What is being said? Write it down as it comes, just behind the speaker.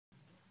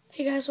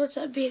Hey guys, what's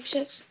up?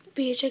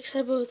 BHX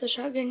Hubba with a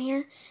shotgun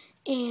here,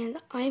 and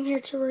I'm here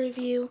to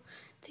review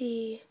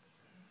the,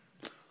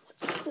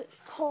 what's it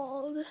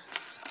called?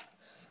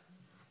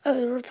 Oh,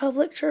 the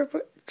Republic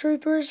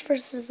Troopers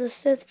versus the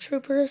Sith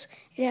Troopers.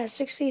 It has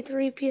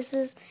 63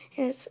 pieces,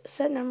 and its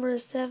set number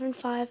is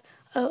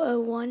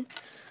 75001,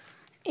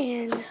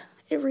 and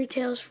it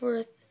retails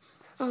for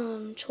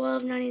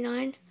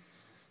 $12.99,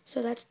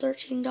 so that's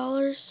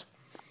 $13.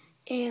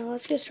 And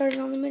let's get started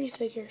on the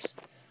minifigures.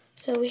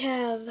 So we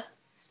have,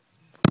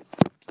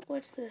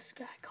 what's this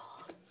guy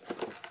called?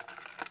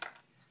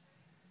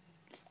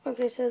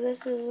 Okay, so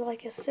this is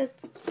like a Sith.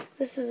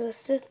 This is a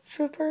Sith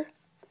trooper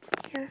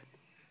here.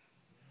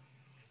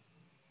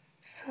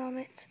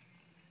 Helmet,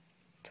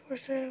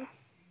 torso,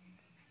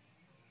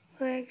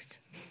 legs,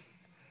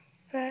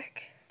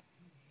 back.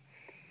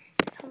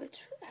 This helmet's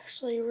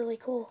actually really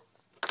cool.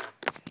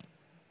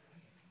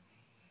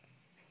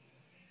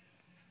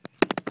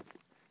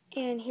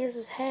 And here's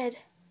his head.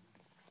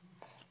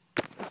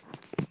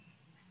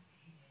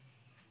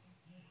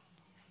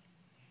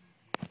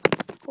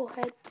 Cool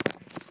head.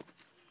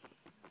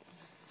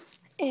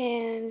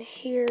 And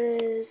here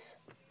is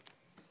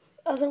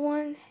other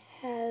one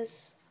I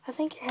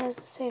think it has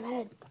the same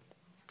head.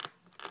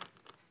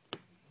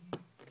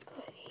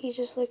 But he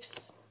just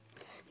looks,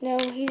 no,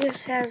 he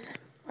just has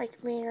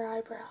like meaner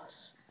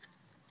eyebrows.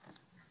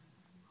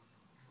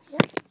 Yeah.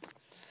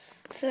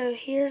 So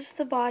here's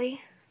the body.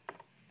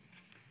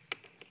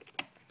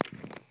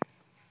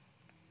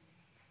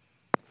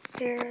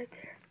 There, right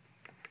there.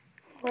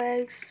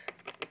 Legs,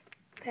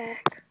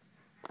 back.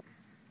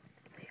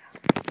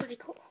 Yeah, pretty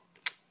cool.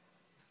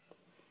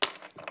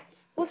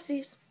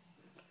 Whoopsies.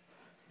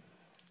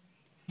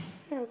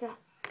 There we go.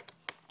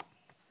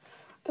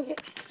 Okay,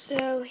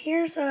 so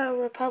here's a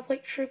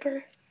Republic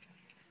Trooper.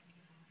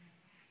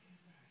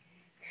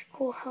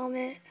 Cool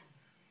helmet.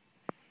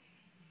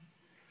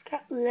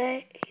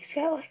 He's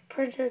got like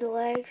printed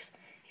legs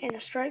and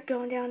a stripe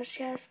going down his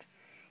chest,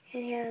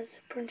 and he has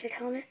a printed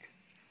helmet.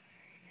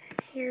 And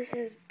here's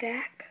his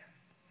back.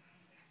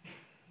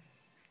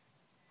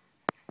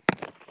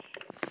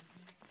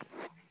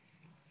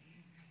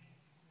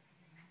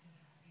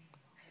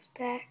 His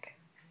back.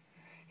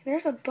 And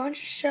there's a bunch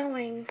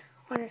showing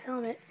on his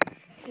helmet. You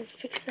can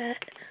fix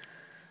that.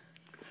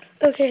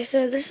 Okay,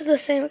 so this is the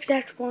same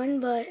exact one,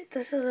 but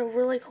this is a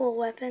really cool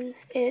weapon.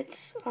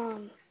 It's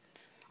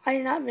I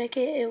did not make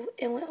it.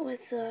 It went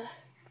with the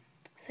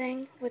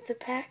thing, with the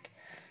pack,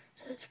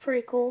 so it's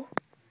pretty cool.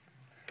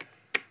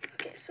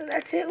 Okay, so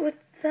that's it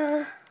with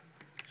the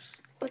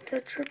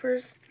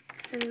troopers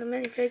and the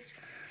minifigs.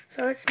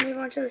 So let's move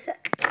on to the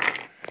set.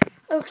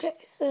 Okay,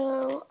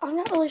 so I'm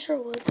not really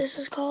sure what this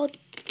is called.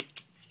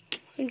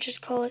 We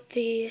just call it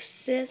the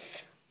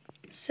Sith.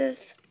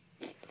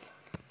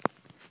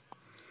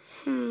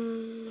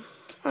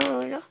 I don't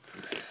really know.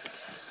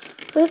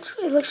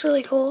 It looks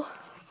really cool.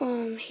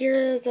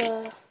 Here are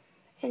the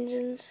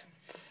engines.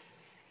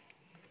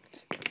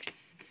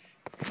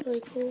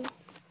 Really cool.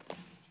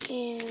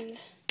 And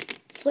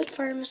flick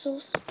fire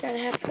missiles. Gotta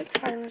have flick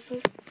fire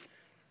missiles.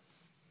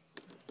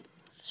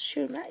 Let's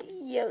shoot him at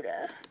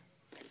Yoda.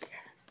 Right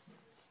there.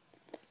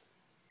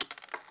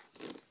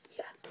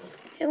 Yeah.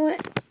 It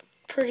went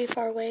pretty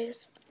far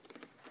ways.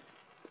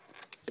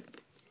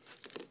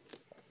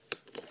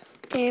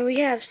 And we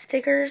have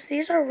stickers.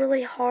 These are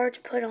really hard to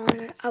put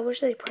on. I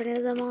wish they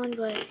printed them on,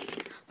 but...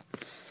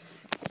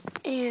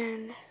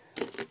 And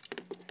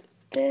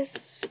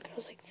this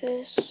goes like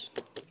this.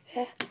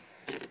 Yeah.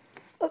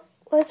 Oh,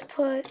 let's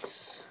put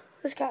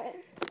this guy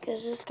in,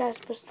 because this guy's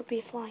supposed to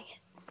be flying it.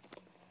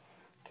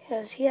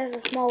 Because he has a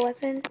small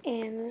weapon,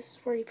 and this is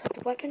where you put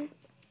the weapon.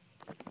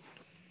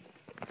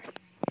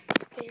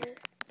 There.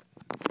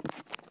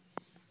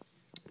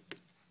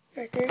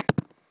 Right there.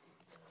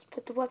 So let's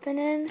put the weapon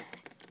in.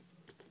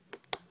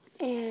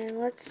 And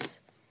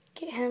let's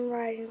get him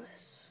riding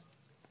this.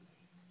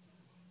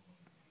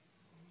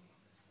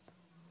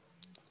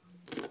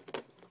 You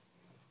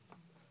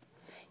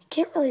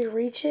can't really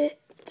reach it.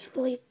 It's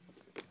really...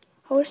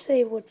 I wish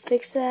they would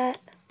fix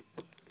that.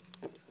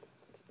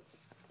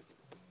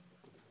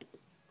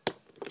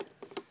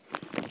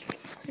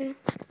 Yeah.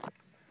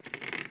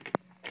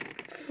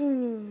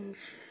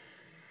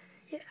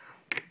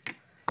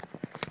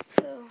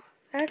 So,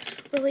 that's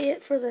really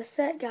it for the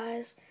set,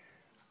 guys.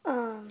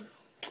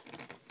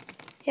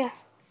 Yeah.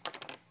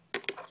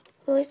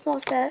 Really small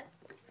set.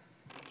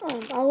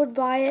 I would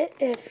buy it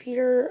if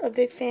you're a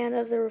big fan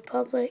of the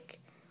Republic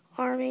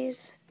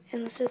armies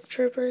and the Sith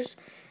troopers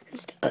and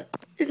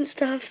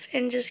stuff,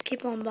 and just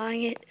keep on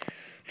buying it.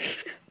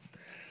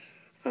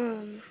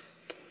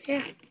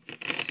 Yeah.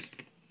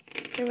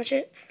 Pretty much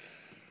it.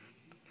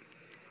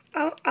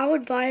 I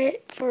would buy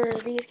it for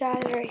these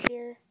guys right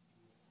here.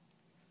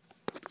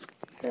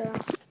 So,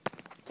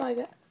 bye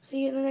guys.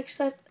 See you in the next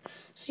step.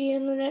 See you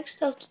in the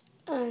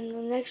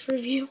next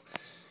review,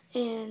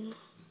 and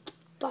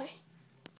bye.